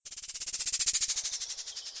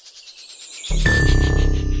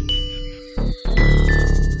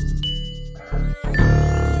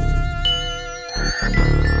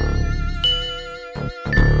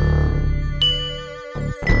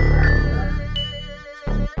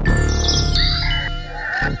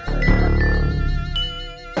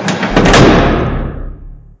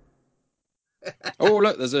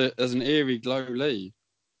look, there's an eerie glow Lee.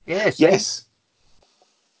 Yes. Yes.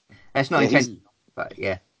 That's not intentional, but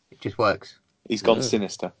yeah, it just works. He's gone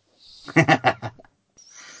sinister.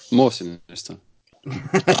 More sinister.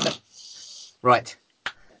 Right.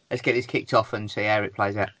 Let's get this kicked off and see how it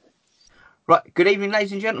plays out. Right. Good evening,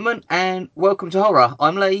 ladies and gentlemen, and welcome to Horror.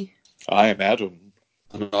 I'm Lee. I am Adam.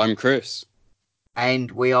 And I'm Chris.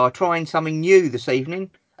 And we are trying something new this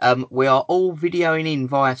evening. We are all videoing in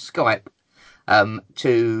via Skype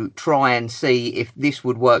to try and see if this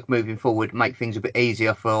would work moving forward, make things a bit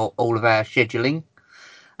easier for all of our scheduling.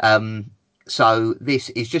 So this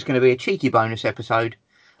is just going to be a cheeky bonus episode.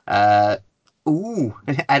 Ooh,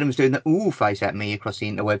 Adam's doing the ooh face at me across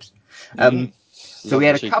the interwebs. So we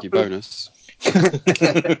had a couple bonus.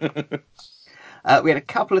 We had a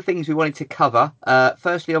couple of things we wanted to cover.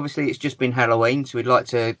 Firstly, obviously, it's just been Halloween, so we'd like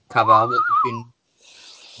to cover what we've been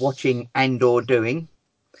watching and or doing.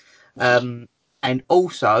 And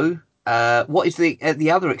also, what is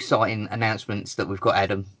the other exciting announcements that we've got,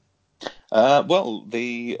 Adam? Well,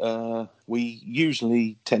 we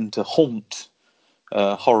usually tend to haunt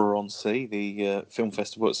Horror on Sea, the film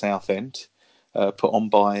festival at Southend, put on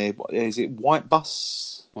by, is it White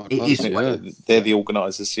Bus? It is. Yeah. They're the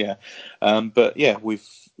organisers, yeah. But yeah,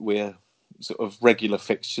 we're sort of regular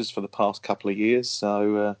fixtures for the past couple of years.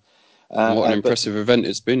 So what an impressive event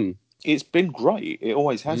it's been. It's been great. It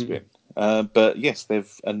always has been. But yes,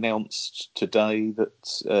 they've announced today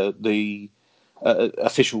that the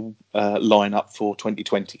official lineup for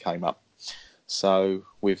 2020 came up. So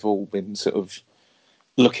we've all been sort of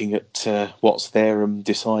looking at what's there and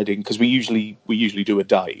deciding, because we usually do a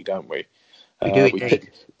day, don't we? We do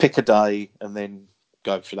pick a day and then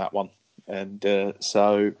go for that one. And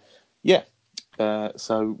so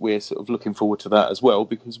we're sort of looking forward to that as well,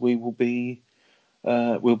 because we'll be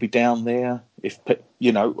down there. If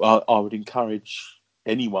I would encourage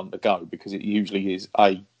anyone to go, because it usually is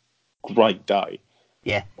a great day.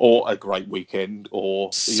 Yeah. Or a great weekend,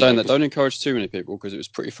 or saying that don't encourage too many people, because it was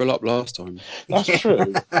pretty full up last time. That's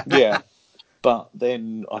true. Yeah, but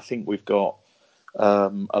then I think we've got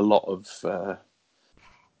a lot of.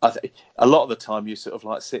 A lot of the time you're sort of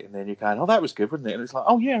like sitting there and you're going, "Oh, that was good, wasn't it?" And it's like,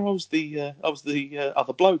 "Oh yeah, I was the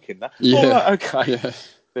other bloke in that." Yeah. Oh, right, okay.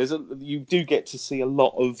 Yeah. You do get to see a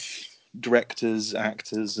lot of directors,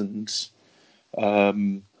 actors, and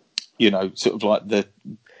sort of like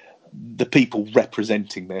the people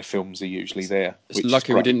representing their films are usually there. It's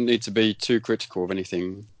lucky we didn't need to be too critical of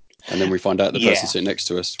anything, and then we find out the person sitting next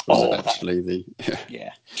to us was actually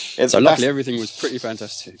yeah. So luckily everything was pretty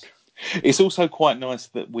fantastic. It's also quite nice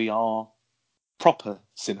that we are proper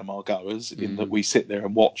cinema goers, in that we sit there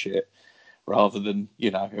and watch it, rather than,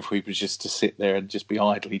 if we were just to sit there and just be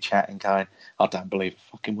idly chatting, going, "I don't believe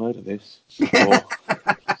a fucking word of this,"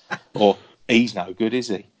 or "He's no good, is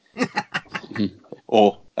he?"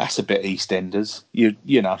 Or "That's a bit EastEnders,"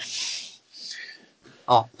 you know.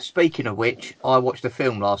 Oh, speaking of which, I watched a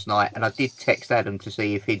film last night, and I did text Adam to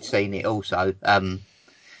see if he'd seen it also.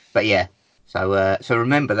 But yeah, so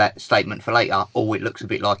remember that statement for later. Oh, it looks a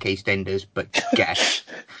bit like EastEnders, but gas.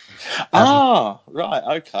 Right,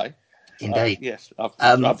 okay. Indeed. Yes,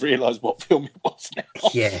 I've realised what film it was now.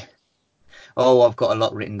 Yeah. Oh, I've got a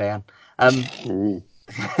lot written down.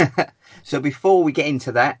 So before we get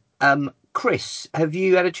into that, Chris, have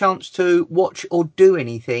you had a chance to watch or do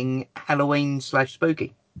anything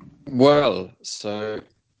Halloween/spooky? Well, so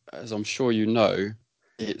as I'm sure you know,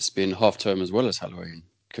 it's been half term as well as Halloween,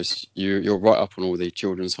 because you're right up on all the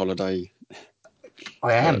children's holiday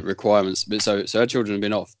requirements. But so our children have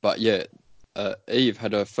been off. But yeah, Eve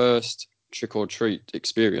had her first trick or treat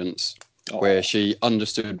experience where she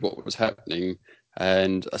understood what was happening,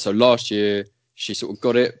 and so last year she sort of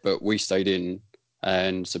got it, but we stayed in.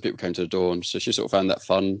 And so people came to the door, and so she sort of found that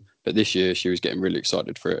fun. But this year she was getting really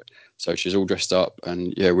excited for it. So she's all dressed up,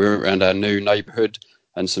 and yeah, we went around our new neighbourhood,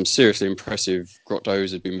 and some seriously impressive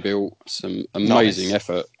grottos had been built. Some amazing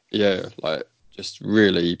effort. Yeah, like just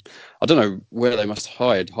really, I don't know where they must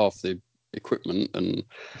hide half the equipment, and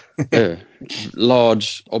yeah,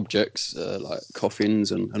 large objects like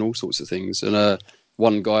coffins and all sorts of things. And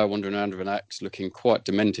one guy wandering around with an axe, looking quite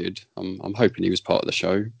demented. I'm hoping he was part of the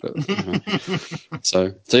show, but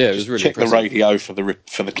so yeah, it was really check impressive. The radio for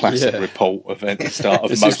the classic report at the start of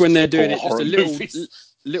it's most just when they're doing it just a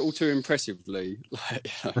little too impressively.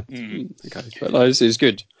 Okay, but no, it's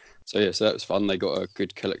good. So yeah, so that was fun. They got a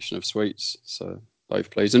good collection of sweets, so both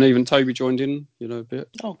pleased, and even Toby joined in, a bit.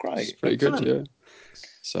 Oh, great! It's pretty good, yeah.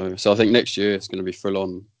 So I think next year it's going to be full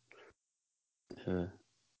on.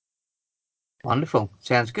 Wonderful.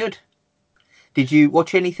 Sounds good. Did you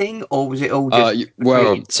watch anything, or was it all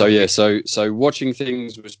just? So watching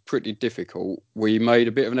things was pretty difficult. We made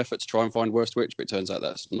a bit of an effort to try and find Worst Witch, but it turns out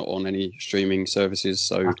that's not on any streaming services.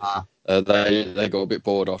 So they got a bit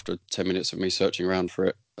bored after 10 minutes of me searching around for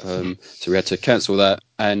it. So we had to cancel that.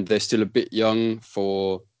 And they're still a bit young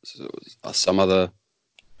for some other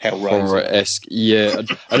horror-esque. Yeah,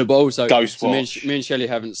 but also Ghost me Watch. and Shelley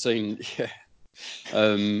haven't seen. Yeah.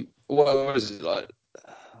 What was it like?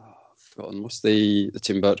 I've forgotten. What's the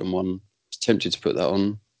Tim Burton one? I was tempted to put that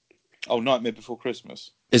on. Oh, Nightmare Before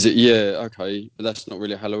Christmas. Is it? Yeah, okay, but that's not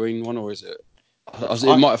really a Halloween one, or is it?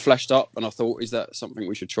 It might have flashed up, and I thought, is that something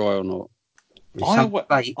we should try or not?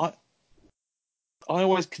 I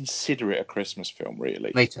always consider it a Christmas film,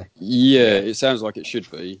 really. Me too. Yeah, it sounds like it should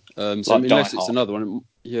be. So Like unless Die it's Hard. another one,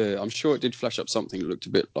 yeah, I'm sure it did flash up something that looked a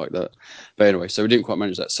bit like that. But anyway, so we didn't quite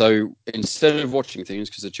manage that. So instead of watching things,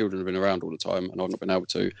 because the children have been around all the time and I've not been able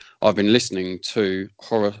to, I've been listening to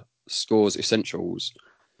Horror Scores Essentials.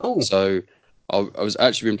 Oh, So I was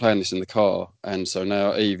actually been playing this in the car, and so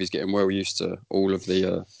now Eve is getting well used to all of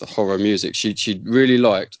the horror music. She really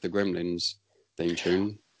liked the Gremlins theme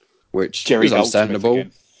tune, which Jerry is understandable.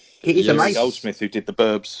 Goldsmith again. it is Jerry amazing. Goldsmith, who did the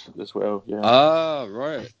Burbs as well. Yeah. Ah,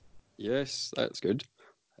 right. Yes, that's good.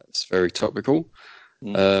 That's very topical.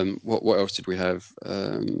 What else did we have?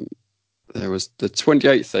 There was the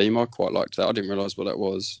 28 theme. I quite liked that. I didn't realise what that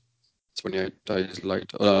was. 28 days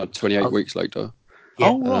later. 28 weeks later. Yeah.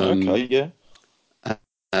 Oh, right. Okay. Yeah.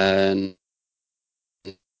 And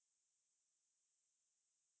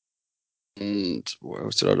what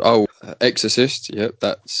else did I? Oh, Exorcist. Yep,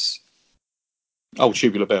 that's Oh,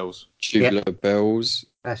 Tubular Bells. Tubular Bells,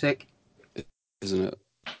 Classic. isn't it?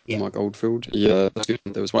 Yeah. Mike Oldfield. Yeah, that's good.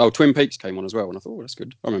 There was one. Oh, Twin Peaks came on as well, and I thought, that's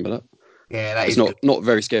good. I remember that. Yeah, that It's is not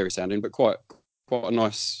very scary sounding, but quite a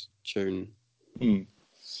nice tune.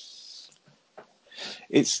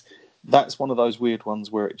 That's one of those weird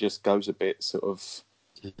ones where it just goes a bit sort of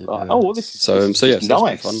like, this is that's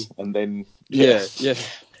nice, fun. and then yeah.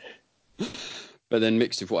 But then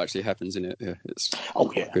mixed with what actually happens in it, it's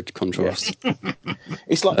good contrast.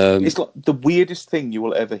 It's like the weirdest thing you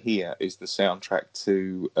will ever hear is the soundtrack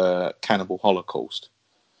to Cannibal Holocaust,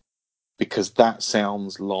 because that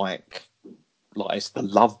sounds like it's the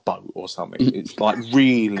Love Boat or something. It's like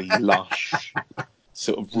really lush,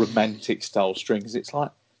 sort of romantic style strings. It's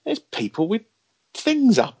like there's people with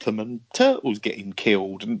things up them and turtles getting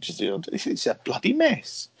killed, and just it's a bloody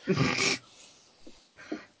mess.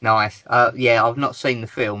 nice. Yeah, I've not seen the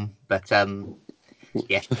film, but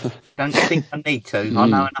yeah, don't think I need to. I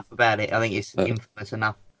know enough about it. I think it's infamous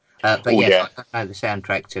enough. But I don't know the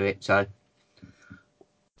soundtrack to it, so.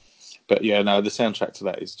 But yeah, no, the soundtrack to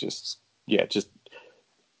that is just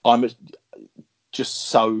I'm just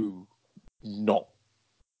so not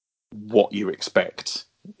what you expect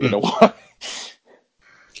in a way.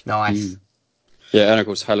 Nice. Yeah, and of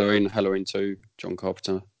course Halloween 2, John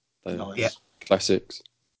Carpenter. Nice. Classics.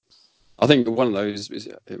 I think one of those is,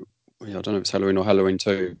 I don't know if it's Halloween or Halloween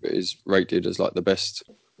 2, but is rated as like the best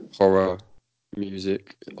horror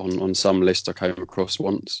music on some list I came across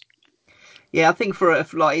once. Yeah, I think for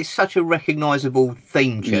it's such a recognisable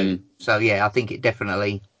theme tune. So yeah, I think it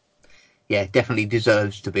definitely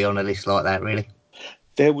deserves to be on a list like that. Really.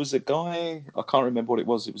 There was a guy, I can't remember what it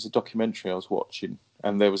was. It was a documentary I was watching,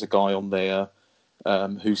 and there was a guy on there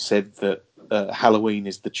who said that Halloween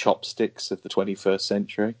is the chopsticks of the 21st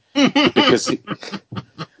century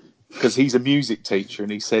because he's a music teacher,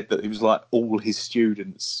 and he said that it was like all his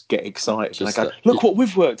students get excited and they go, "Look what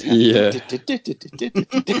we've worked out!" Yeah.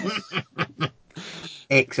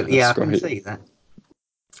 Excellent. Yeah, I can see that.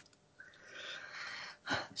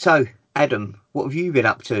 So, Adam, what have you been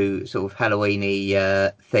up to, sort of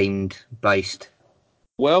Halloween-y themed based?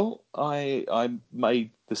 Well, I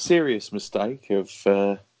made the serious mistake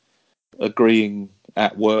of agreeing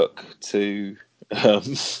at work to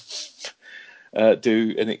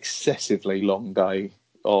do an excessively long day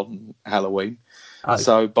on Halloween. Oh.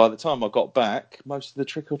 So by the time I got back, most of the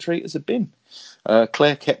trick-or-treaters had been.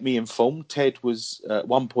 Claire kept me informed. Ted was at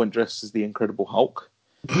one point dressed as the Incredible Hulk.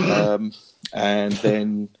 And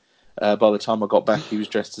then by the time I got back, he was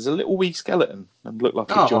dressed as a little wee skeleton and looked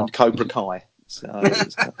like he'd joined Cobra Kai. So,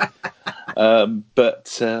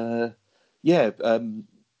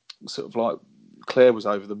 sort of like Claire was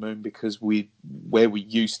over the moon because where we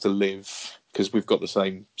used to live, because we've got the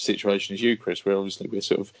same situation as you, Chris, where obviously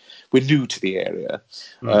we're new to the area,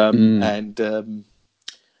 and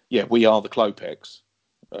we are the Klopex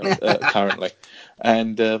currently,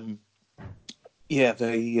 and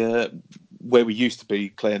where we used to be,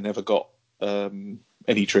 Claire never got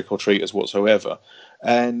any trick or treaters whatsoever,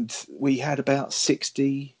 and we had about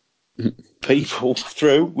 60 people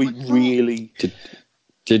through. We really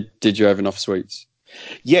did you have enough sweets?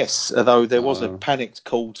 Yes, although there was a panicked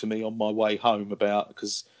call to me on my way home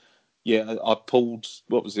because I pulled,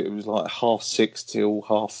 what was it? It was like 6:30 till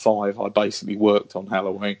 5:30. I basically worked on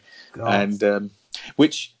Halloween, and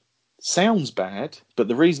which sounds bad, but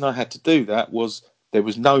the reason I had to do that was there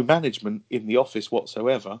was no management in the office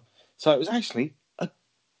whatsoever, so it was actually a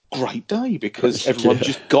great day because everyone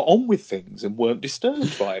just got on with things and weren't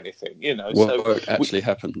disturbed by anything. Work actually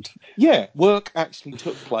happened. Yeah, work actually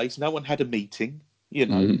took place. No one had a meeting.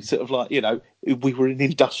 Sort of like, we were an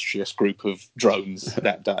industrious group of drones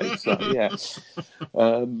that day. So, yeah.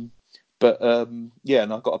 And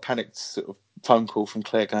I got a panicked sort of phone call from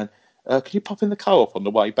Claire going, can you pop in the co-op on the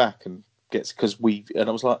way back and and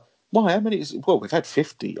I was like, why, how many well, we've had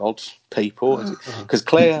 50 odd people. Because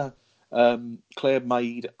Claire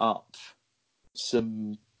made up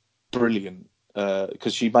some brilliant,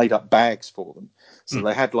 because she made up bags for them. So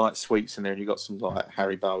they had like sweets in there and you got some like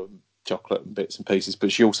Haribo and chocolate and bits and pieces,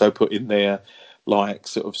 but she also put in there like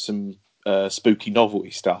sort of some spooky novelty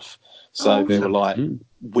stuff. So there were like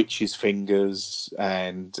witches' fingers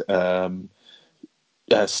and the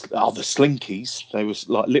slinkies. They was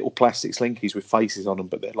like little plastic slinkies with faces on them,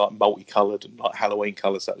 but they're like multicoloured and like Halloween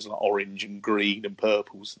colours. That was like orange and green and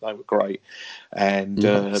purples. They were great. And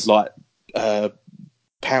like rubber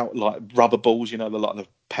balls, the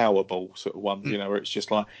power ball sort of ones, where it's just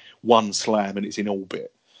like one slam and it's in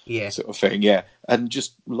orbit. Yeah, sort of thing, yeah, and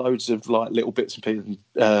just loads of like little bits and pieces,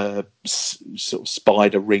 sort of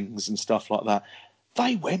spider rings and stuff like that.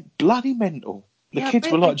 They went bloody mental. The kids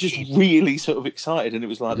were like just really sort of excited, and it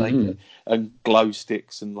was like and glow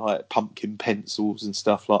sticks and like pumpkin pencils and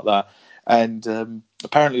stuff like that. And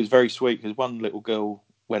apparently it was very sweet because one little girl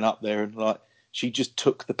went up there and like she just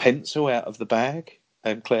took the pencil out of the bag.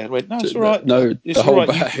 And Claire went, no, it's all right. No, it's the all whole right.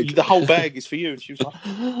 bag. The whole bag is for you. And she was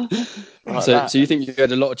like, so you think you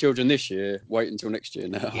had a lot of children this year? Wait until next year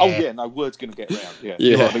now. Yeah. Oh, yeah, no, word's going to get round. Yeah.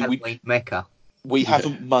 Yeah. Mecca. We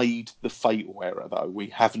haven't made the fatal error, though. We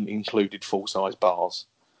haven't included full-size bars.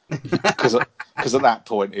 Because at that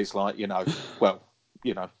point, it's like,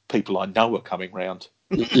 people I know are coming round.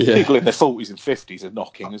 Yeah. People in their 40s and 50s are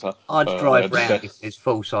knocking. It's like, I'd drive round if there's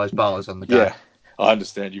full-size bars on the go. Yeah. I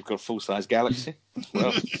understand you've got a full-size Galaxy.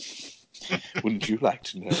 Well, wouldn't you like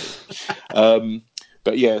to know?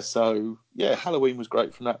 But yeah, so yeah, Halloween was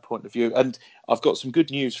great from that point of view. And I've got some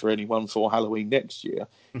good news for anyone for Halloween next year,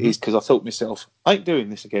 is because I thought to myself, I ain't doing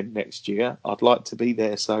this again next year. I'd like to be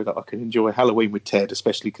there so that I can enjoy Halloween with Ted,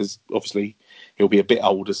 especially because obviously he'll be a bit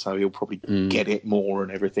older, so he'll probably get it more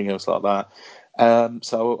and everything else like that.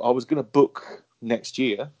 So I was going to book next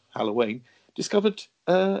year, Halloween. Discovered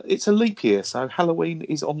it's a leap year, so Halloween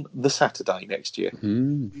is on the Saturday next year.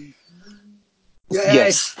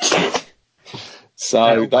 Yes.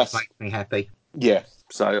 So that makes me happy. Yeah,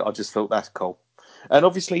 so I just thought that's cool. And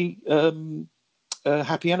obviously,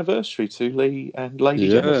 happy anniversary to Lee and Lady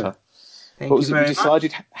Jennifer. Thank you very much. We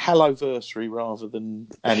decided Halloversary rather than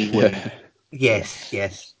Annie Wing. Yes.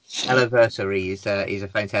 Halloversary is a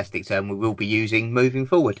fantastic term we will be using moving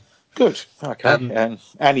forward. Good. Okay. And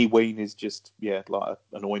Annie Ween is just like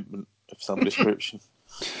an ointment of some description,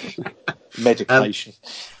 medication.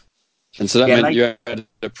 And so that meant you had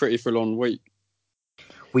a pretty full-on week.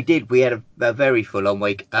 We did. We had a very full-on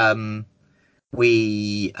week.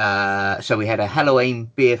 We had a Halloween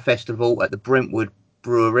beer festival at the Brentwood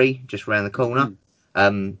Brewery just around the corner.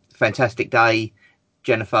 Fantastic day.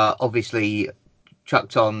 Jennifer obviously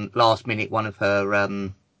chucked on last minute one of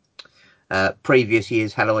her previous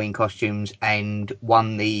year's Halloween costumes and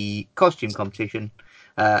won the costume competition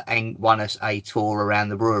and won us a tour around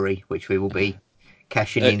the brewery, which we will be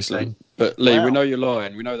cashing in soon. But Lee, we know you're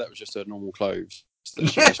lying. We know that was just her normal clothes that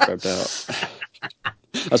she just grabbed out.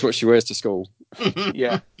 That's what she wears to school.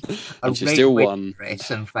 Yeah. And she still won.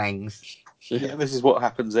 Dress and fangs. Yeah, this is what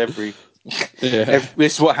happens this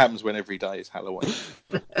is what happens when every day is Halloween.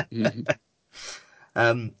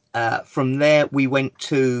 From there, we went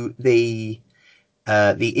to the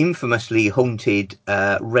infamously haunted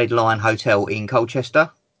Red Lion Hotel in Colchester.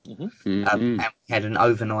 And we had an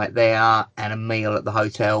overnight there and a meal at the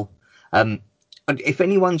hotel. If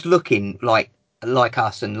anyone's looking like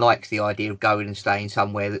us and likes the idea of going and staying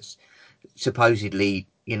somewhere that's supposedly,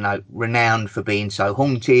 renowned for being so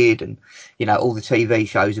haunted, and all the TV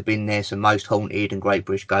shows have been there, so Most Haunted and Great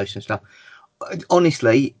British Ghost and stuff.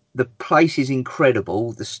 Honestly, the place is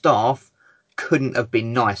incredible. The staff couldn't have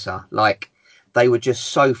been nicer. Like, they were just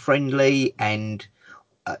so friendly, and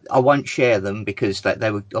I won't share them because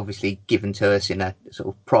they were obviously given to us in a sort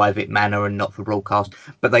of private manner and not for broadcast.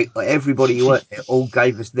 But everybody who worked there all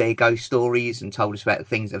gave us their ghost stories and told us about the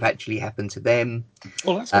things that have actually happened to them.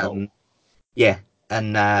 Oh, that's cool. Yeah,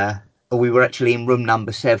 and we were actually in room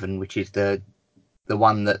number 7, which is the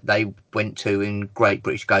one that they went to in Great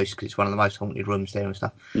British Ghost, because it's one of the most haunted rooms there and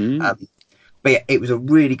stuff. But yeah, it was a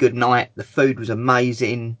really good night. The food was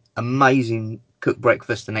amazing cooked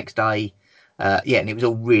breakfast the next day. And it was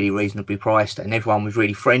all really reasonably priced, and everyone was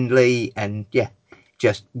really friendly, and yeah,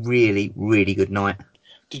 just really, really good night.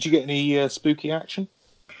 Did you get any spooky action?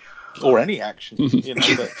 Or any action, you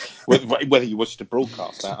know, but whether you watched a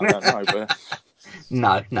broadcast that, I don't know. But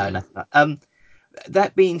No.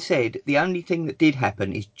 That being said, the only thing that did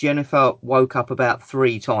happen is Jennifer woke up about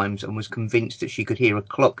 3 times and was convinced that she could hear a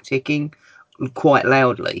clock ticking quite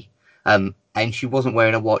loudly. And she wasn't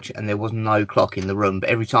wearing a watch, and there was no clock in the room. But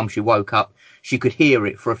every time she woke up, she could hear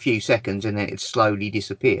it for a few seconds, and then it'd slowly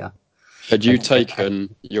disappear. Had you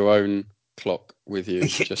taken your own clock with you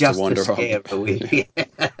just to wander around?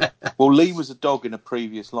 Well, Lee was a dog in a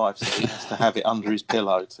previous life, so he has to have it under his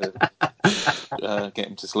pillow to get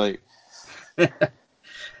him to sleep.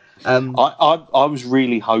 I was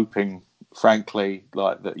really hoping, frankly,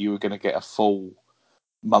 like that you were going to get a full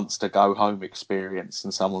Munster go home experience,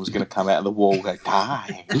 and someone was going to come out of the wall and go,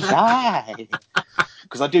 die.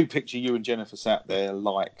 Because I do picture you and Jennifer sat there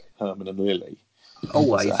like Herman and Lily.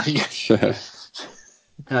 Always. So,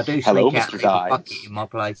 and I do hello, sneak out Mr. and leave a Dives. bucket in my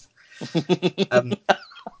place.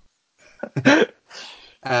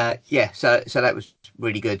 So that was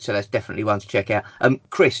really good. So that's definitely one to check out.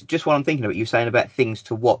 Chris, just while I'm thinking of it, you're saying about things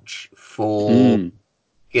to watch for. Like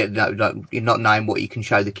you're not knowing what you can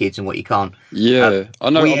show the kids and what you can't. Yeah, I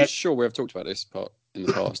know. I'm sure we have talked about this part in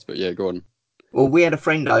the past, but yeah, go on. Well, we had a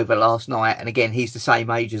friend over last night, and again, he's the same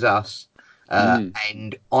age as us.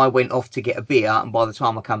 And I went off to get a beer, and by the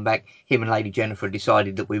time I come back, him and Lady Jennifer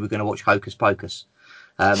decided that we were going to watch Hocus Pocus.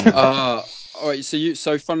 All right.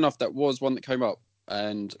 So fun enough, that was one that came up,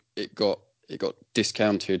 and it got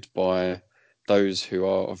discounted by those who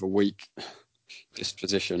are of a weak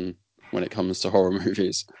disposition when it comes to horror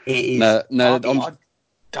movies. It is. I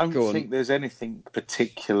don't think there's anything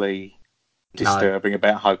particularly disturbing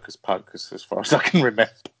about Hocus Pocus, as far as I can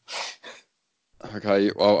remember.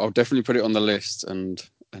 Okay, well, I'll definitely put it on the list and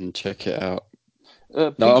check it out.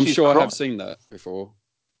 No, I'm sure I have seen that before.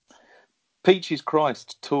 Peaches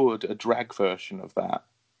Christ toured a drag version of that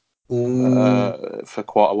for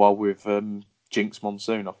quite a while with Jinx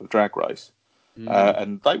Monsoon off of Drag Race.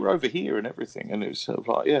 And they were over here and everything, and it was sort of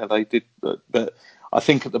like, yeah, they did. But I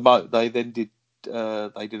think at the moment they then did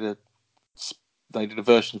they did a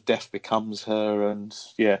version of Death Becomes Her, and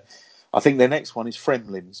yeah, I think their next one is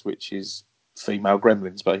Friendlins, which is female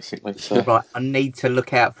gremlins basically. So. Right, I need to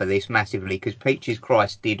look out for this massively, because Peaches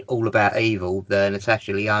Christ did All About Evil, the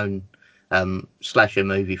Natasha Lyonne slasher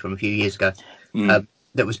movie from a few years ago.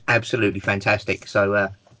 That was absolutely fantastic. So.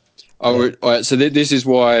 All right. So this is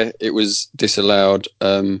why it was disallowed.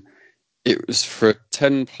 It was for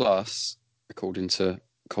 10+, according to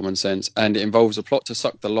Common Sense, and it involves a plot to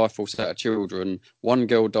suck the life force out of children. One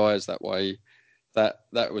girl dies that way.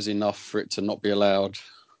 That was enough for it to not be allowed.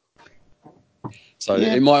 So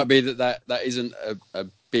it might be that isn't a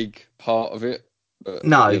big part of it. But,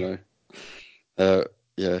 no. You know,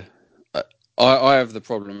 yeah. I have the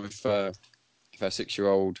problem if our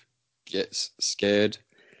 6-year-old gets scared.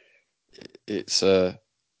 It's not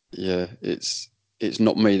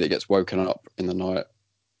me that gets woken up in the night.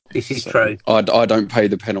 This is true. I don't pay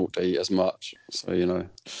the penalty as much, so you know,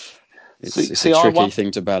 it's a tricky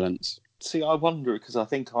thing to balance. See, I wonder, because I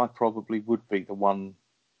think I probably would be the one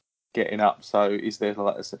getting up. So is there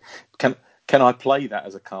like can I play that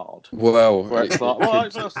as a card? Well, where it's like, well,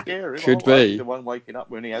 it's not scary. Could I'll be the one waking up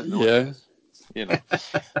when he has nightmares. You know.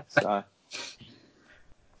 So.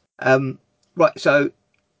 Right. So.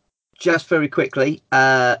 Just very quickly,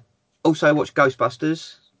 also watch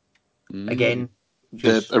Ghostbusters again.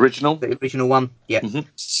 The original one, yeah. Mm-hmm.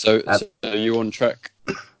 So are you on track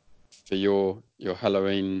for your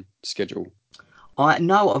Halloween schedule?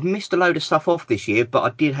 I've missed a load of stuff off this year, but I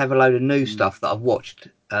did have a load of new stuff that I've watched.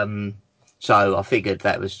 So I figured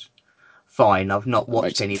that was fine. I've not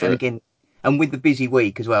watched any. And again, and with the busy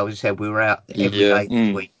week as well, as I said, we were out every day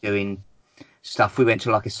this week doing stuff. We went to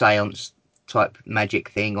like a seance type magic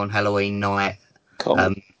thing on Halloween night.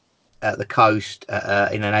 Cool. At the coast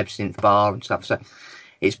in an absinthe bar and stuff. So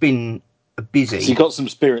it's been busy. So you got some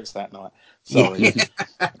spirits that night. Sorry.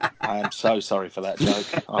 I am so sorry for that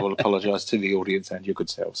joke. I will apologise to the audience and your good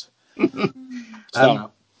selves.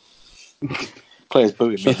 Claire's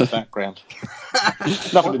booing me in the background.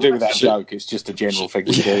 Nothing to do with that joke. It's just a general thing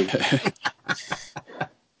we do.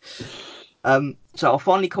 So I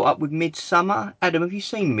finally caught up with Midsummer. Adam, have you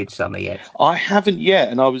seen Midsummer yet? I haven't yet,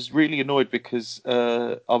 and I was really annoyed because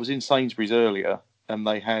I was in Sainsbury's earlier, and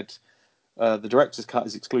they had the director's cut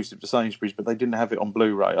is exclusive to Sainsbury's, but they didn't have it on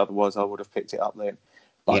Blu-ray. Otherwise, I would have picked it up then.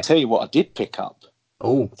 But I tell you what, I did pick up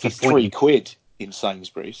for £3 in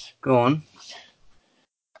Sainsbury's. Go on.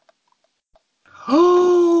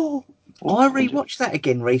 Oh, I rewatched that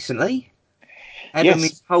again recently. Adam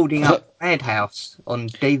is holding up Madhouse on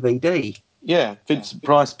DVD. Yeah, Vincent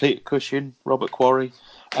Price, Peter Cushing, Robert Quarry,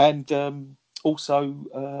 and also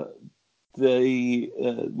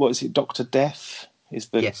what is it? Dr. Death is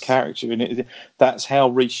the character in it. That's how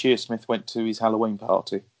Reece Shearsmith went to his Halloween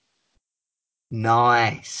party.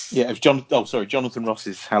 Nice. Yeah, it was Jonathan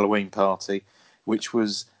Ross's Halloween party, which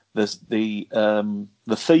was the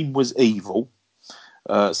theme was evil.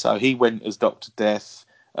 So he went as Dr. Death,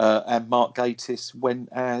 and Mark Gatiss went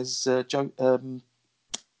as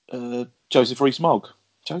Joseph Rees-Mogg.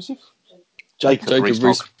 Jacob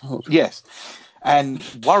Rees-Mogg. Yes. And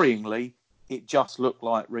worryingly, it just looked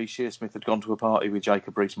like Reece Shearsmith had gone to a party with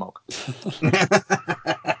Jacob Rees-Mogg.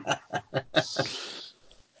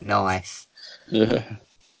 Nice. Yeah.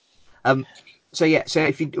 So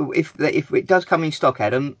if it does come in stock,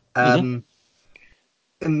 Adam,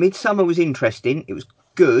 Midsummer was interesting. It was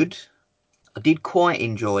good. I did quite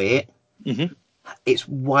enjoy it. Mm-hmm. It's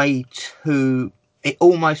way too. It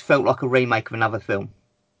almost felt like a remake of another film.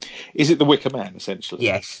 Is it The Wicker Man, essentially?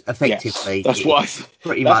 Yes, effectively. Yes. That's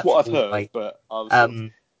what I've heard, but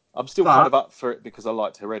I'm still kind of up for it because I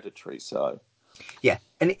liked Hereditary. So yeah,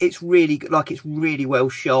 and it's really good. Like, it's really well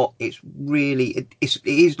shot. It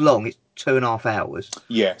is long. It's 2.5 hours.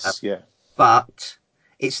 Yes, but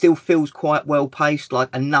it still feels quite well paced.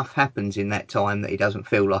 Like, enough happens in that time that it doesn't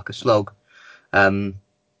feel like a slog.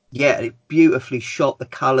 It's beautifully shot. The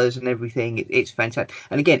colours and everything. It's fantastic.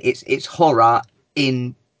 And again, it's horror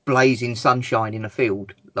in blazing sunshine in a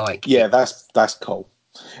field. Like, that's cool.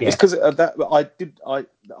 Yeah. It's because I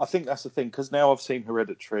think that's the thing, because now I've seen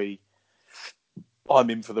Hereditary, I'm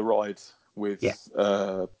in for the ride with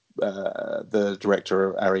the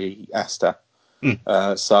director, Ari Aster.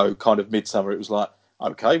 So kind of Midsummer, it was like,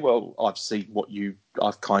 okay, well, I've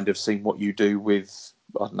kind of seen what you do with,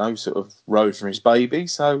 I don't know, sort of Rosemary's Baby,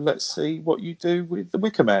 so let's see what you do with The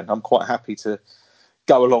Wicker Man. I'm quite happy to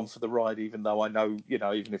go along for the ride, even though I know,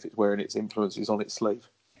 even if it's wearing its influences on its sleeve.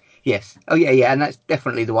 Yes. Oh, yeah, and that's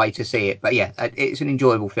definitely the way to see it. But yeah, it's an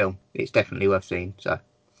enjoyable film. It's definitely worth seeing. So,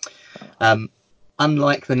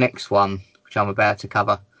 unlike the next one, which I'm about to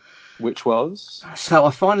cover, which was, so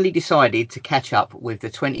I finally decided to catch up with the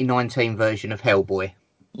 2019 version of Hellboy,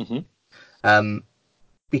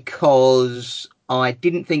 because I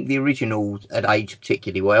didn't think the original had aged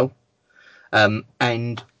particularly well, and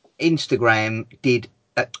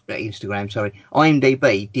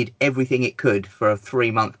IMDb did everything it could for a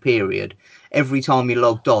 3-month period. Every time you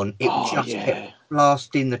logged on, it kept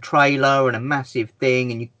blasting the trailer and a massive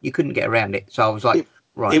thing, and you couldn't get around it. So I was like,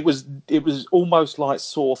 right. It was almost like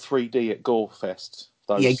Saw 3D at Gorefest.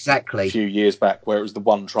 Exactly. Few years back, where it was the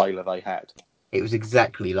one trailer they had. It was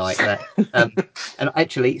exactly like that. And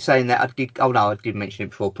actually, saying that, I did mention it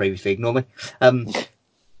before previously. Ignore me.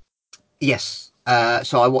 Yes.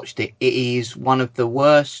 So I watched it. It is one of the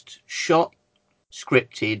worst shot,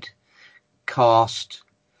 scripted, cast,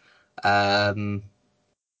 and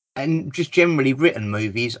just generally written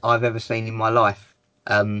movies I've ever seen in my life.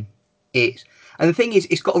 And the thing is,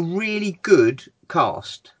 it's got a really good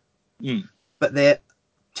cast, but they're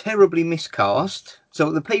terribly miscast.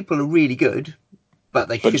 So the people are really good, but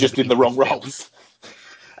just in the wrong roles.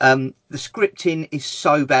 The scripting is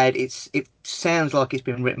so bad. It sounds like it's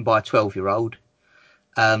been written by a 12-year-old.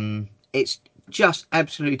 It's just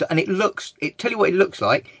absolutely, and tell you what it looks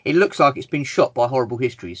like. It looks like it's been shot by Horrible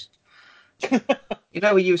Histories. You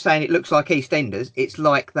know, when you were saying it looks like EastEnders, it's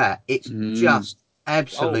like that. It's just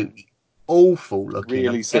absolutely awful looking.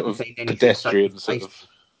 Really sort of pedestrian sort of.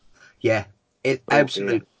 Yeah, it's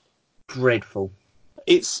absolutely dreadful.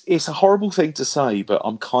 It's a horrible thing to say, but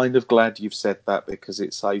I'm kind of glad you've said that, because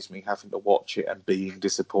it saves me having to watch it and being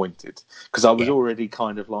disappointed. Because I was already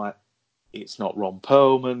kind of like, it's not Ron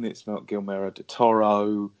Perlman, it's not Guillermo del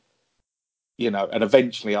Toro, and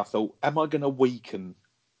eventually I thought, am I going to weaken?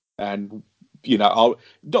 And, I'll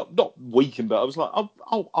not weaken, but I was like,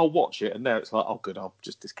 I'll watch it. And now it's like, oh, good, I'll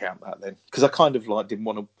just discount that then. Because I kind of like didn't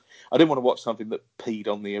want to watch something that peed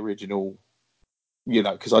on the original,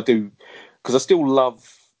 because I still love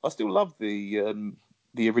the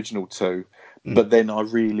original two, but then I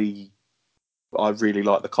really I really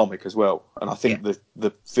like the comic as well, and I think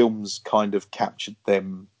the films kind of captured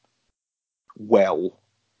them well.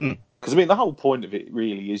 Because I mean, the whole point of it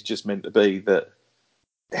really is just meant to be that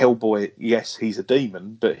Hellboy, yes, he's a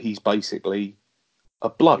demon, but he's basically a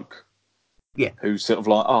bloke. Yeah. Who's sort of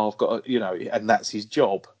like, oh, I've got, and that's his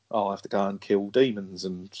job. Oh, I have to go and kill demons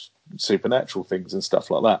and supernatural things and stuff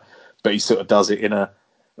like that. But he sort of does it in a,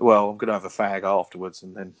 well, I'm going to have a fag afterwards,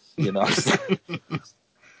 and then,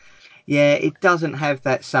 Yeah, it doesn't have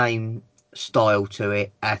that same style to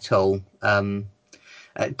it at all.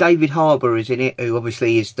 David Harbour is in it, who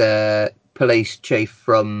obviously is the police chief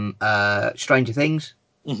from Stranger Things.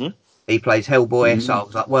 Mm-hmm. He plays Hellboy, so I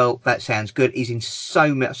was like, well, that sounds good. He's in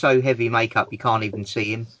so heavy makeup you can't even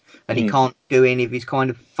see him, and he can't do any of his kind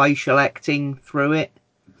of facial acting through it.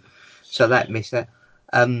 So that missed that.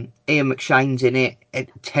 Ian McShane's in it,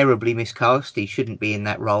 terribly miscast. He shouldn't be in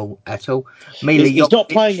that role at all. He's not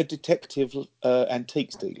playing a detective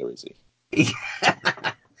antiques dealer, is he?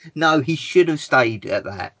 No, he should have stayed at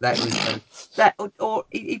that. That was that, or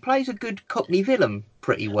he plays a good Cockney villain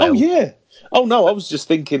pretty well. Oh yeah. Oh no, I was just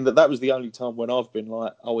thinking that was the only time when I've been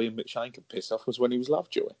like, oh, Ian McShane can piss off, was when he was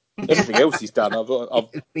Lovejoy. Everything else he's done, I've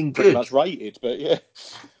been pretty good. much rated, but yeah.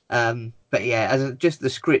 But yeah, just the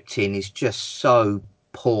scripting is just so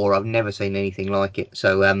poor. I've never seen anything like it.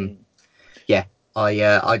 So yeah,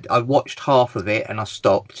 I watched half of it and I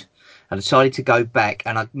stopped. I decided to go back,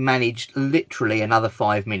 and I managed literally another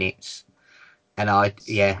 5 minutes. And I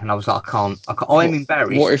was like, I can't. I'm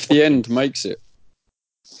embarrassed. What if the end makes it?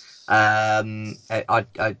 I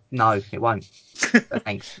no, it won't.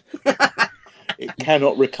 Thanks. It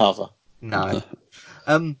cannot recover. No.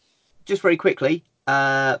 Just very quickly,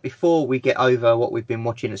 before we get over what we've been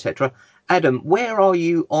watching, etc. Adam, where are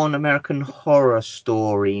you on American Horror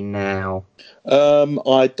Story now?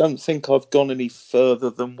 I don't think I've gone any further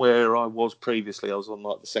than where I was previously. I was on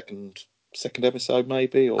like the second episode,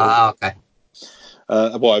 maybe. Or okay.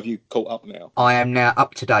 What, have you caught up now? I am now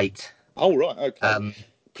up to date. Oh right, okay.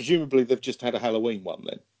 Presumably they've just had a Halloween one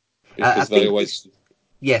then, because they always.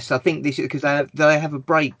 Yes, I think this is because they have a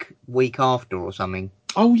break week after or something.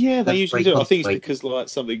 Oh yeah, they usually do. I think it's because like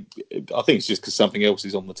something. I think it's just because something else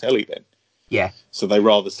is on the telly then. Yeah. So they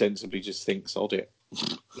rather sensibly just think, sod it.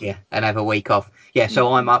 Yeah, and have a week off. Yeah,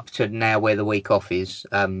 so I'm up to now where the week off is.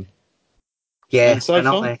 Yeah, and so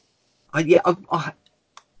far?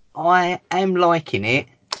 I am liking it.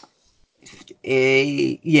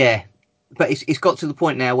 Yeah, but it's got to the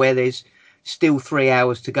point now where there's still 3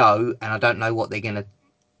 hours to go, and I don't know what they're going to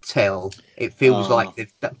tell. It feels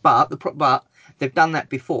like but they've done that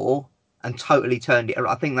before and totally turned it.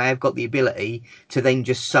 I think they have got the ability to then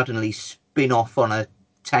just suddenly spin off on a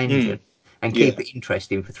tangent and keep it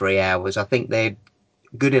interesting for 3 hours. I think they're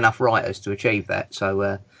good enough writers to achieve that.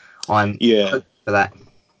 So I'm hoping for that.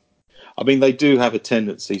 I mean, they do have a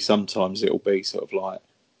tendency. Sometimes it'll be sort of like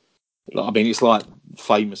I mean, it's like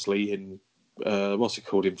famously in what's it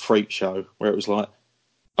called in Freak Show, where it was like,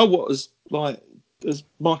 oh, has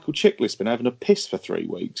Michael Chiklis been having a piss for 3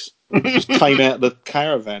 weeks? Just came out of the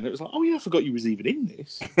caravan. It was like, oh yeah, I forgot you was even in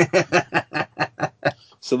this.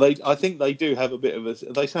 So I think they do have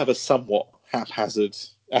they have a somewhat haphazard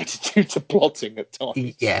attitude to plotting at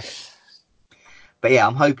times. Yeah. But yeah,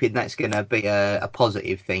 I'm hoping that's going to be a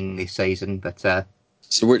positive thing this season. But so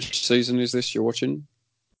which season is this you're watching?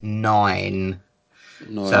 9.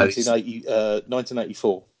 So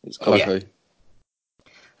 1984. It's called. Okay.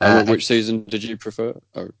 And which season did you prefer?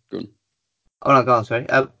 Oh, go on. Oh no, go on, sorry.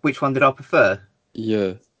 Which one did I prefer?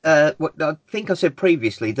 Yeah. What I think I said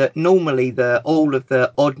previously that normally all of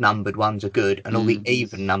the odd numbered ones are good, and all the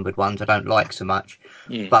even numbered ones I don't like so much.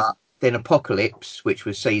 But then Apocalypse, which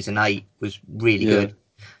was season 8, was really good.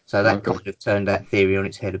 So that kind of turned that theory on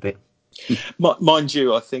its head a bit. Mind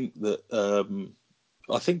you, I think that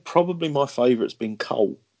I think probably my favourite's been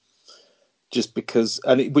Cole, just because,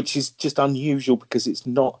 which is just unusual because it's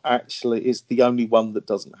the only one that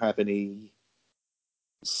doesn't have any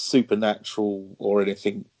supernatural or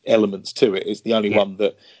anything elements to it. It's the only one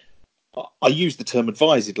that I use the term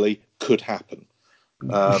advisedly could happen.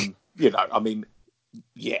 I mean,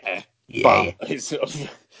 but it's sort of,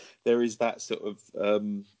 there is that sort of.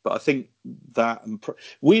 But I think that, and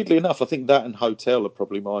weirdly enough, I think that and Hotel are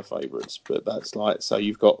probably my favourites. But that's like, so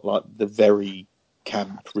you've got like the very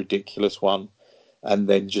camp, ridiculous one, and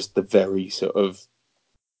then just the very sort of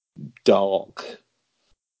dark.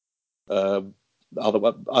 Other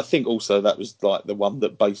one, I think also that was like the one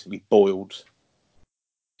that basically boiled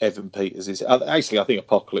Evan Peters. Actually, I think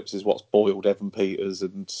Apocalypse is what's boiled Evan Peters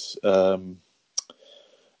and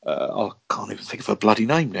I can't even think of her bloody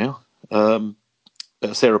name now.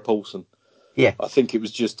 Sarah Paulson. Yeah. I think it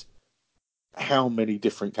was just how many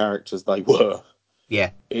different characters they were.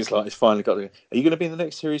 Yeah. It's like it's finally got. Are you going to be in the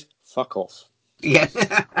next series? Fuck off. Yeah.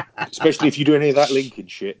 Especially if you do any of that linking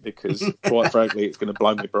shit, because quite frankly, it's going to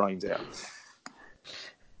blow my brains out.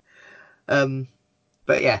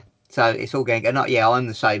 But yeah, so it's all going. And yeah, I'm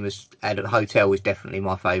the same as Adam. Hotel was definitely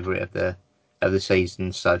my favourite of the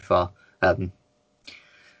seasons so far.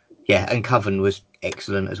 Yeah, and Coven was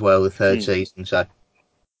excellent as well, the third season. So,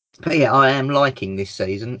 but yeah, I am liking this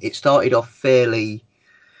season. It started off fairly,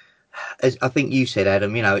 as I think you said,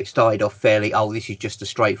 Adam. You know, it started off fairly. Oh, this is just a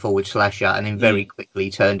straightforward slasher, and then very quickly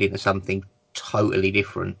turned into something totally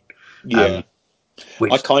different. Yeah,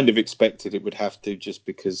 which I kind of expected it would have to, just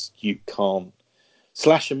because you can't.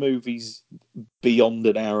 Slasher movies beyond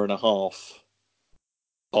an hour and a half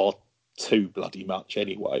are too bloody much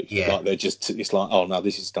anyway. Yeah. Like, they're just, it's like, oh no,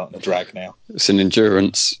 this is starting to drag now. It's an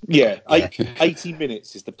endurance. Yeah, 80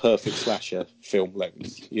 minutes is the perfect slasher film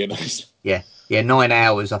length, you know? Yeah, 9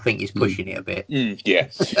 hours I think is pushing it a bit. Yeah.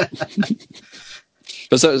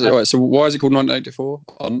 But so why is it called 1984?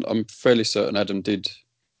 I'm fairly certain Adam did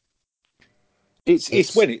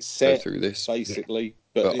It's when it's go set, through this. basically.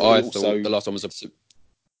 But I thought the last one was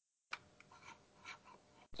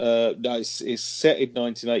no, it's set in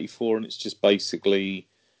 1984, and it's just basically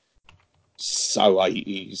so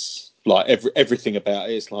 80s. Like, everything about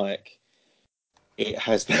it is like, it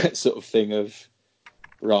has that sort of thing of,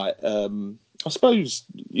 right. I suppose,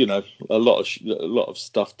 you know, a lot of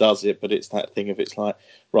stuff does it, but it's that thing of, it's like,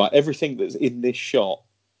 right, everything that's in this shot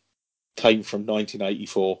came from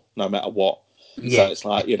 1984, no matter what. Yeah. So it's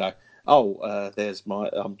like, you know, there's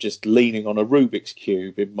I'm just leaning on a Rubik's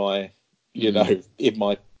cube in my, you know, in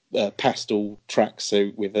my pastel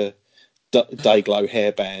tracksuit with a Dayglow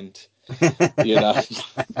hairband, you know,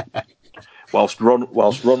 whilst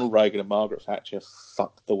Ronald Reagan and Margaret Thatcher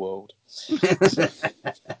fucked the world.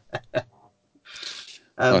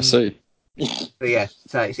 I see. But yeah,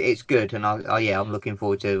 so it's good, and I'm looking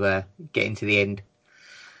forward to getting to the end.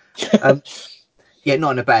 Yeah,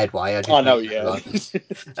 not in a bad way. I know, yeah.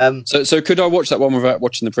 So could I watch that one without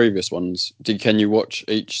watching the previous ones? Can you watch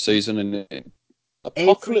each season? And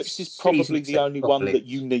Apocalypse is probably the only one that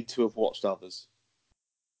you need to have watched others.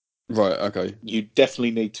 Right, okay. You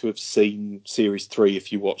definitely need to have seen Series 3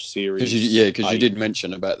 if you watch Series because you did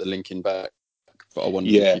mention about the linking back, but I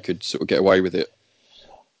wondered if you could sort of get away with it.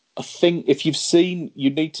 I think if you've seen,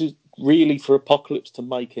 you need to really, for Apocalypse to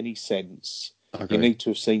make any sense, you need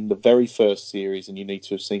to have seen the very first series, and you need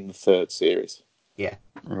to have seen the third series. Yeah.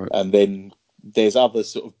 Right. And then there's other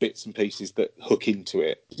sort of bits and pieces that hook into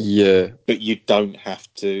it. Yeah. But you don't have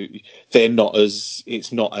to.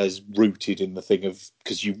 It's not as rooted in the thing of,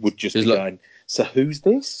 because you would just be going, so who's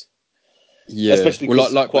this? Yeah. Especially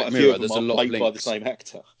because like quite a few Mirror, of them are played by the same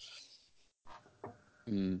actor.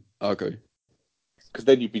 Okay. Because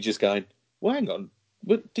then you'd be just going, well, hang on,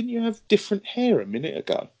 but didn't you have different hair a minute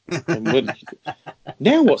ago? And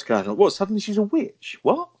now what's going on? What, suddenly she's a witch?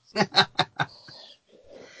 What?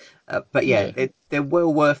 But yeah, they're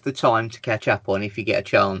well worth the time to catch up on if you get a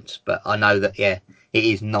chance. But I know that, it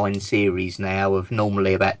is 9 series now of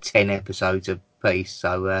normally about 10 episodes a piece.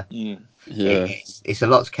 So it's a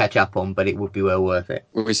lot to catch up on, but it would be well worth it.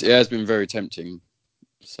 Well, it has been very tempting.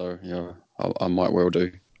 So, yeah, I might well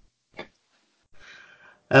do.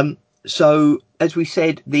 So, as we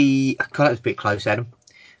said, that was a bit close, Adam.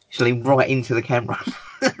 Just lean right into the camera.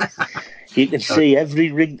 You can see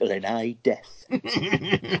every wrinkle in eye death.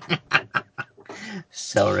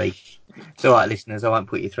 Sorry. It's all right, listeners. I won't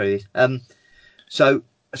put you through this. So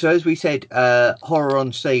as we said, Horror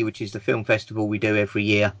on Sea, which is the film festival we do every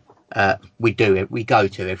year. We go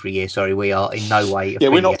to every year. Sorry, we are in no way. Yeah,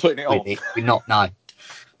 we're not putting it on. We're not. No.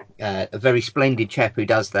 A very splendid chap who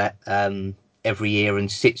does that every year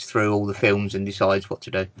and sits through all the films and decides what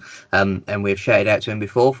to do. And we've shouted out to him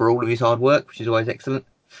before for all of his hard work, which is always excellent.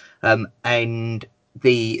 And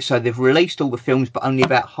so they've released all the films, but only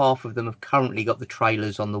about half of them have currently got the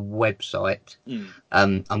trailers on the website.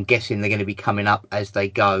 I'm guessing they're going to be coming up as they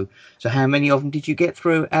go. So how many of them did you get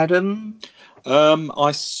through, Adam?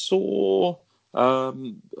 I saw.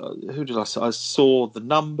 Who did I see? I saw The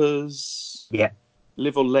Numbers. Yeah.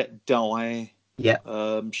 Live or Let Die.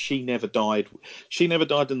 Yeah. She Never Died. She Never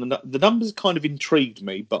Died, and the Numbers kind of intrigued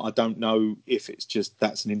me, but I don't know if it's just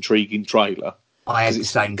that's an intriguing trailer. I had the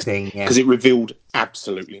same thing, because it revealed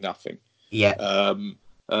absolutely nothing. Yeah.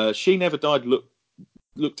 She Never Died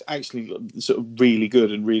looked actually sort of really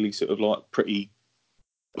good and really sort of like pretty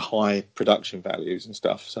high production values and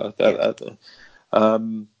stuff. So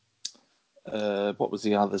what was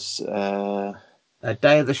the others?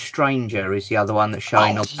 Day of the Stranger is the other one that's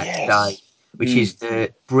showing on that day. which is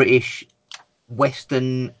the British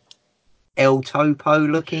Western El Topo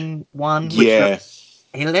looking one, which looks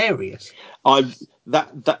hilarious.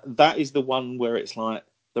 That is the one where it's like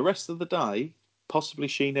the rest of the day. Possibly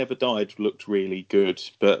She Never Died looked really good,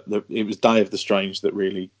 but it was Day of the Strange that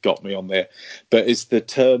really got me on there. But it's the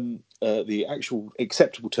term, the actual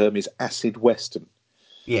acceptable term is acid western.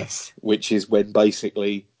 Yes. Which is when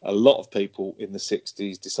basically a lot of people in the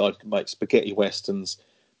 60s decided to make spaghetti westerns,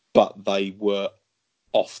 but they were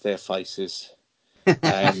off their faces.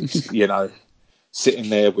 And, sitting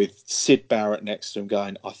there with Syd Barrett next to him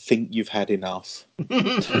going, I think you've had enough.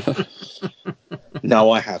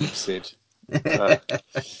 No, I haven't, Sid.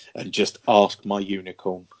 And just ask my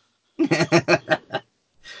unicorn.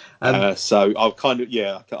 So I've kind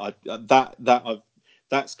of,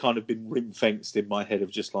 that's kind of been ring fenced in my head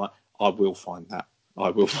of just like, I will find that. I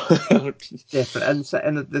will. Definitely.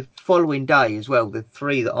 And the following day as well, the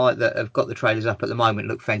three that have got the trailers up at the moment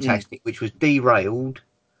look fantastic, which was Derailed.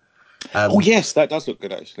 Yes, that does look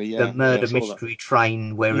good actually. Yeah, the murder mystery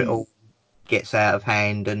train where it all gets out of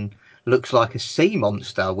hand and looks like a sea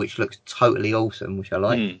monster, which looks totally awesome, which I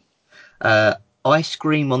like. Ice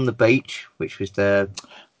Cream on the Beach, which was the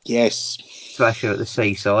slasher at the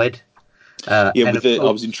seaside. I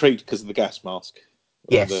was intrigued because of the gas mask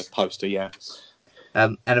on the poster.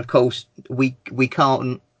 And of course, we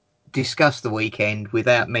can't discuss the weekend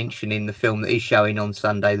without mentioning the film that is showing on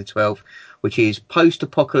Sunday the 12th, which is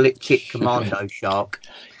Post-Apocalyptic Commando Shark.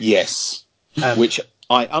 Yes, which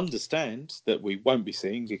I understand that we won't be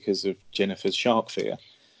seeing because of Jennifer's shark fear.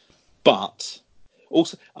 But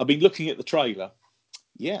also, I've been looking at the trailer.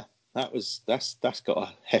 Yeah, that's got a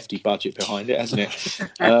hefty budget behind it, hasn't it?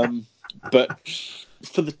 But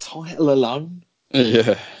for the title alone,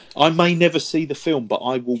 I may never see the film, but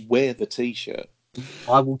I will wear the T-shirt.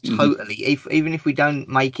 I will totally, even if we don't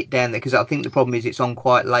make it down there, because I think the problem is it's on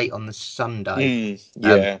quite late on the Sunday.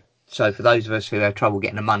 So for those of us who have trouble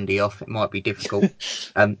getting a Monday off, it might be difficult.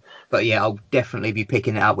 But yeah, I'll definitely be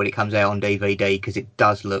picking it up when it comes out on DVD because it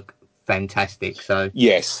does look fantastic. So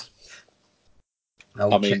yes,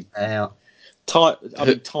 I'll check that out.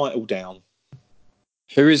 Title down.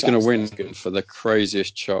 Who is going to win for the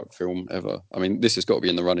craziest shark film ever? I mean, this has got to be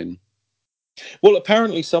in the running. Well,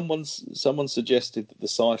 apparently someone suggested that the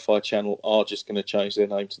Sci-Fi Channel are just going to change their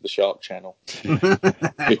name to the Shark Channel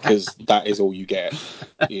because that is all you get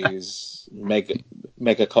is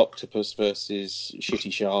Megacoctopus versus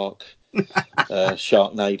Shitty Shark,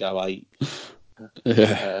 Sharknado 8.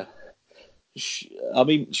 Yeah. I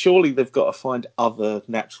mean, surely they've got to find other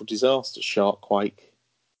natural disasters, Sharkquake,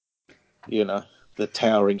 the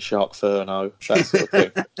towering Sharkferno, that sort of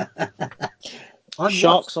thing.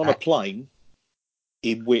 Sharks on a plane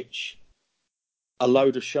in which a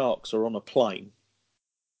load of sharks are on a plane,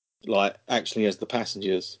 like actually as the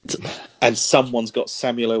passengers, and someone's got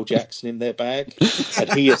Samuel L. Jackson in their bag,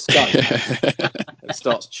 and he escapes and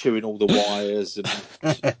starts chewing all the wires and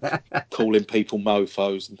calling people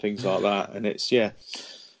mofos and things like that. And it's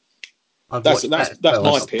that's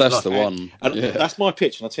my pitch. That's the one. And that's my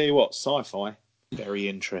pitch. And I tell you what, Sci-Fi, very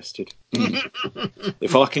interested.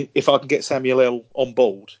 If I can get Samuel L. on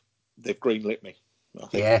board, they've greenlit me.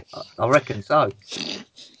 I reckon so.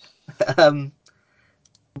 So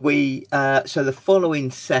the following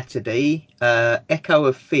Saturday, Echo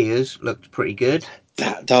of Fears looked pretty good.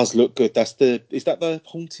 That does look good. Is that the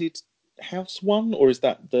haunted house one, or is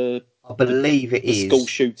that the? I believe it is the school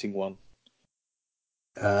shooting one.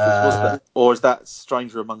 Or is that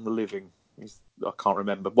Stranger Among the Living? I can't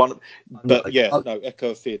remember.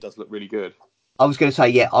 Echo of Fear does look really good. I was going to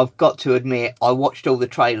say, I've got to admit, I watched all the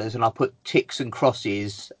trailers and I put ticks and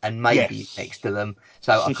crosses and maybe next to them,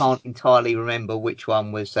 so I can't entirely remember which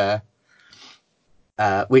one was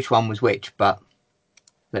which. But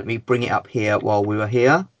let me bring it up here while we were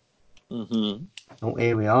here. Mm-hmm. Oh,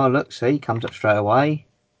 here we are. Look, see, comes up straight away.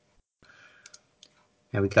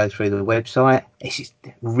 Now we go through the website. This is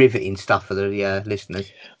riveting stuff for the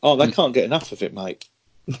listeners. Oh, they can't get enough of it, mate.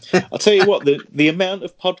 I'll tell you what, the amount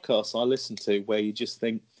of podcasts I listen to where you just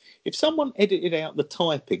think, if someone edited out the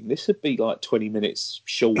typing, this would be like 20 minutes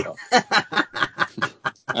shorter.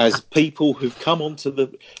 As people who've come onto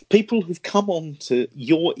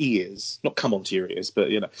your ears, not come onto your ears, but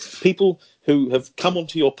people who have come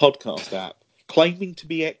onto your podcast app claiming to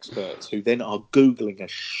be experts who then are Googling a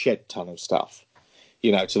shed ton of stuff,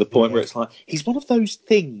 to the point where it's like, he's one of those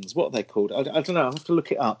things, what are they called? I don't know, I'll have to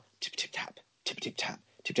look it up. Tip, tip, tap, tip, tip, tap.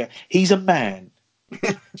 He's a man,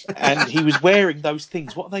 and he was wearing those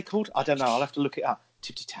things. What are they called? I don't know. I'll have to look it up.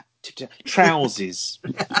 Tip tap, tip tap. Trousers.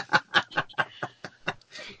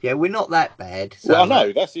 Yeah, we're not that bad. So, Well, I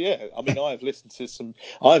know that's I mean, I've listened to some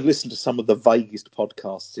of the vaguest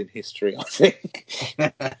podcasts in history. I think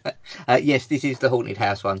yes, this is the Haunted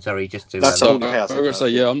House one. Sorry, just to. That's the So Haunted House. I would say,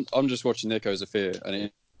 yeah, I'm just watching Echoes of Fear, and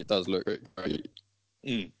it does look great.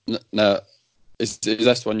 Now, is that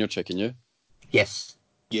the one you're checking? Yeah. Yes.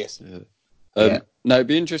 Yes. Yeah. No, it'd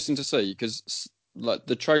be interesting to see because like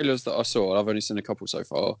the trailers that I saw, I've only seen a couple so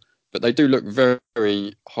far, but they do look very,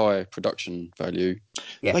 very high production value.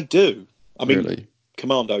 Yeah. They do. I mean, really.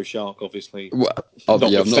 Commando Shark, obviously. Well,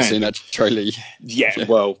 yeah, I've not seen that trailer yet. Yeah,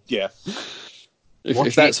 well, yeah.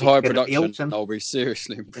 If that's high production, I'll be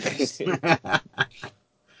seriously impressed.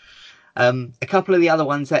 A couple of the other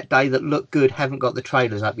ones that day that look good haven't got the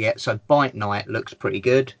trailers up yet. So Bite Night looks pretty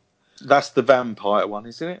good. That's the vampire one,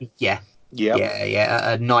 isn't it? Yeah. Yeah.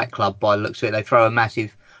 Yeah. A nightclub by the looks of it. They throw a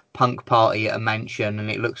massive punk party at a mansion, and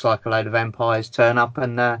it looks like a load of vampires turn up,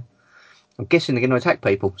 and I'm guessing they're going to attack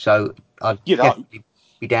people. So I'd definitely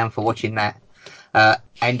be down for watching that.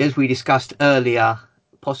 And as we discussed earlier,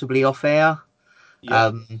 possibly off air,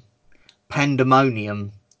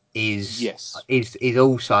 Pandemonium is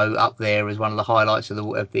also up there as one of the highlights of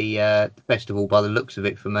the festival by the looks of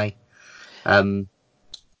it for me.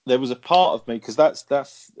 There was a part of me because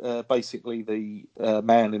that's basically the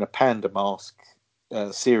man in a panda mask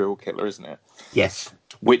serial killer, isn't it? Yes.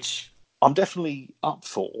 Which I'm definitely up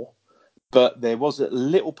for, but there was a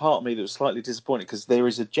little part of me that was slightly disappointed because there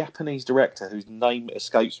is a Japanese director whose name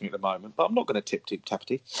escapes me at the moment, but I'm not going to tip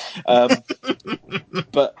tappity,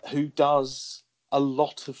 but who does a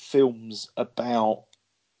lot of films about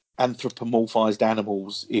anthropomorphized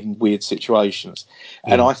animals in weird situations,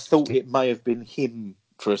 and I thought it may have been him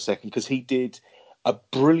for a second because he did a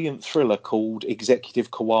brilliant thriller called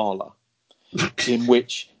Executive Koala, in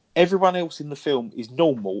which everyone else in the film is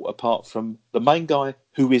normal apart from the main guy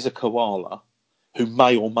who is a koala who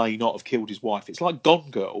may or may not have killed his wife. It's like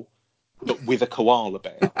Gone Girl, but with a koala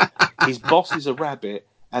bear. His boss is a rabbit,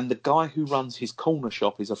 and the guy who runs his corner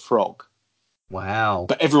shop is a frog. Wow!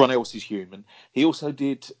 But everyone else is human. He also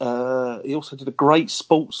did a great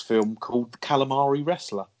sports film called The Calamari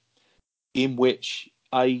Wrestler, in which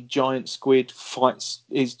a giant squid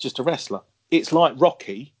is just a wrestler. It's like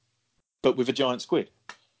Rocky, but with a giant squid.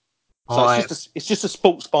 So it's just a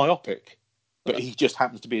sports biopic, but he just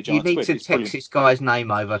happens to be a giant squid. You need to text this guy's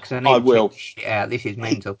name over because I will. Check this out. This is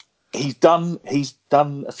mental. He's done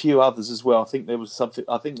a few others as well. I think there was something.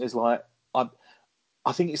 I think there's like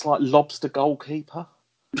I think it's like Lobster Goalkeeper,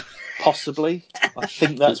 possibly. I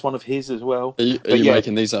think that's one of his as well. Are you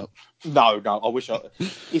making these up? No. I wish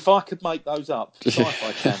if I could make those up,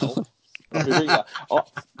 Sci-Fi Channel.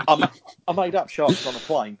 I made up Sharks on a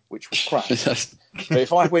Plane, which was crap. But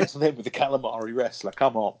if I went to them with the Calamari Wrestler,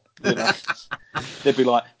 come on, they'd be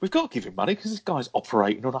like, "We've got to give him money because this guy's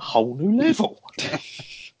operating on a whole new level."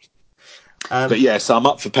 But yeah, so I'm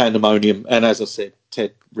up for Pandemonium, and as I said,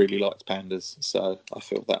 Ted really likes pandas, so I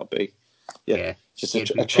feel that'll be just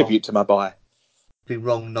a tribute to my boy. Be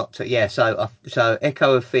wrong not to. Yeah, so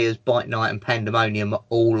Echo of Fear's Bite Night and Pandemonium are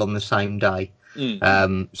all on the same day.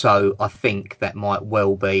 So I think that might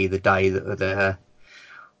well be the day that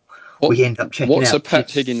we end up checking out. What's a Pat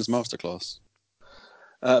Higgins masterclass?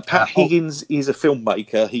 Pat Higgins is a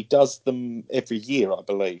filmmaker. He does them every year, I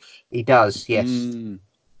believe. He does, yes.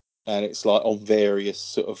 And it's like on various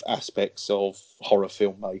sort of aspects of horror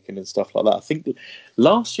filmmaking and stuff like that. I think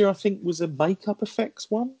last year was a makeup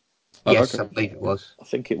effects one. Yes, I believe it was. I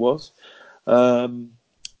think it was.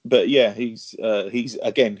 But yeah, he's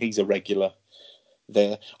a regular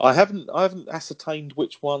there. I haven't ascertained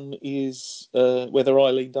which one is whether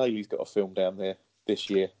Eileen Daly's got a film down there this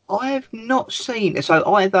year. I have not seen. So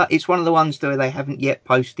either it's one of the ones where they haven't yet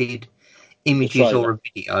posted images or a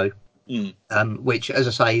video, which, as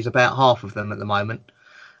I say, is about half of them at the moment.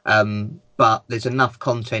 But there's enough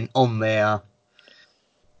content on there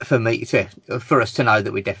for us to know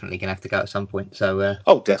that we're definitely going to have to go at some point. So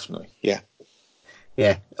definitely, yeah.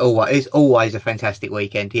 Yeah, it's always a fantastic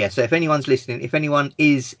weekend. Yeah, so if anyone's listening, if anyone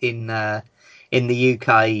is in the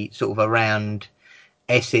UK, sort of around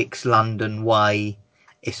Essex, London way,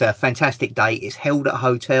 it's a fantastic day. It's held at a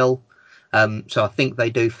hotel, so I think they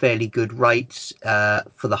do fairly good rates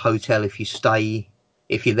for the hotel if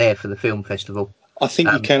you're there for the film festival. I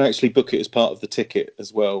think you can actually book it as part of the ticket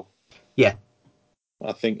as well. Yeah,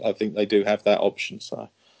 I think they do have that option. So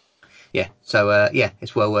yeah,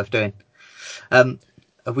 it's well worth doing.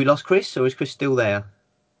 Have we lost Chris, or is Chris still there?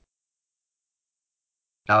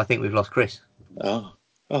 No, I think we've lost Chris. Oh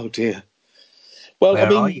dear. Well,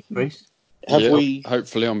 Where are you, Chris? Have we?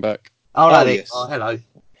 Hopefully, I'm back. Oh, yes. Oh, hello.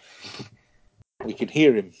 We can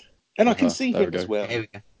hear him. And I can see there we him go. as well. There we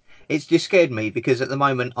go. It's just scared me because at the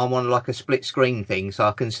moment I'm on like a split screen thing, so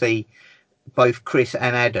I can see both Chris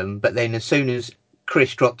and Adam. But then as soon as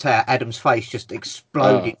Chris dropped out, Adam's face just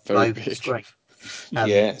exploded all Very over the big. screen.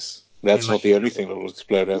 Yes, that's you not the only thing that will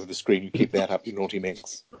explode over the screen. You keep that up, you naughty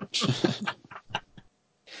minx.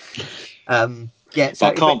 Yeah, So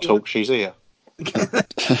I can't talk. She's here.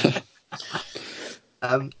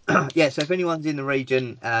 Yeah, so if anyone's in the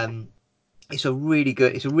region, it's a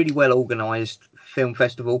really well organised film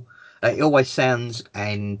festival. It always sounds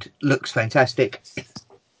and looks fantastic.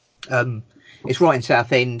 It's right in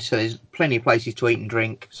Southend, so there's plenty of places to eat and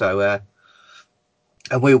drink. So,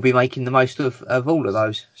 and we'll be making the most of all of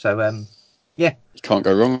those. So, yeah, You can't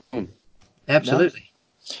go wrong. absolutely.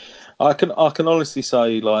 No. I can honestly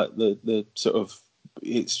say, like the sort of,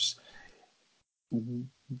 it's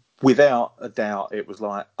without a doubt, it was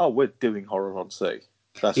like, oh, we're doing Horror on Sea.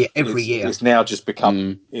 Every year. It's now just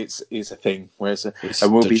become it's a thing. It's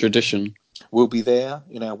and we'll the tradition. We'll be there,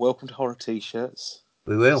 Welcome to Horror T-shirts.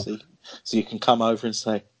 We will. So you can come over and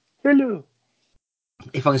say hello.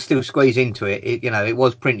 If I can still squeeze into it, it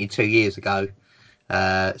was printed 2 years ago,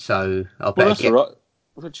 so I'll better that's all right.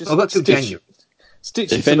 We'll just I've got till January.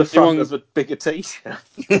 Stitch it to the front of a bigger T-shirt.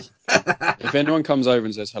 If anyone comes over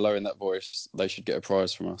and says hello in that voice, they should get a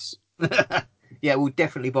prize from us. Yeah, we'll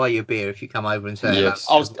definitely buy you a beer if you come over and say yes.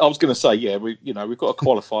 I was going to say, yeah, we've got to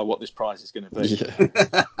qualify what this prize is going to be. Yeah.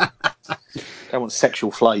 Don't want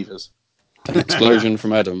sexual flavours. An explosion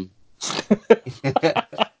from Adam.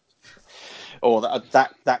 Or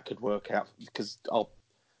that could work out because I'll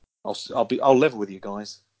level with you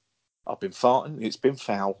guys. I've been farting. It's been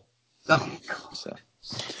foul. Oh, God. So,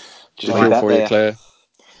 just feel for you, Claire.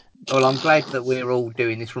 Well, I'm glad that we're all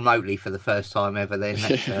doing this remotely for the first time ever. Then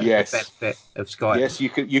that's yes. the benefit of Skype. Yes, you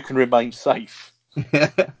can remain safe.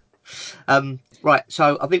 Right,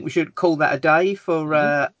 so I think we should call that a day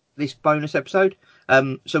for this bonus episode.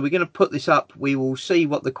 So we're going to put this up. We will see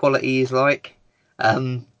what the quality is like.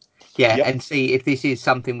 And see if this is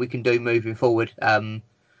something we can do moving forward.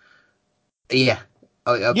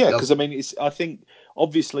 Because I think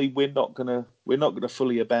obviously we're not gonna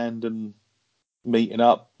fully abandon meeting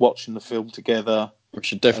up, watching the film together. We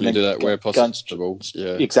should definitely do that where possible.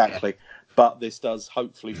 Yeah, exactly. But this does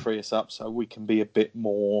hopefully free us up so we can be a bit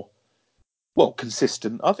more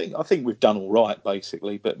consistent. I think we've done all right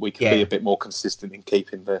basically, but we can be a bit more consistent in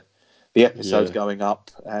keeping the episodes going up,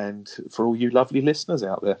 and for all you lovely listeners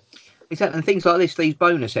out there. Exactly, and things like this, these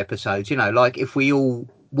bonus episodes, like if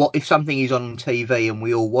if something is on TV and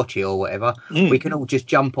we all watch it or whatever, we can all just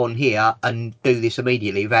jump on here and do this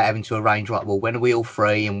immediately without having to arrange, right, well, when are we all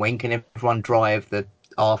free and when can everyone drive the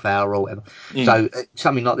half hour or whatever. So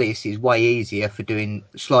something like this is way easier for doing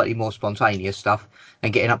slightly more spontaneous stuff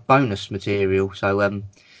and getting up bonus material. So,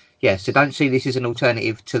 so don't see this as an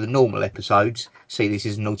alternative to the normal episodes. See this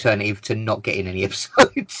as an alternative to not getting any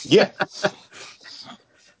episodes. Yeah.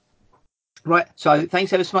 Right, so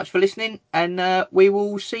thanks ever so much for listening, and we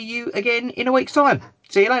will see you again in a week's time.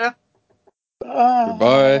 See you later. Bye.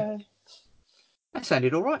 Goodbye. That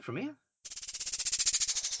sounded all right from here.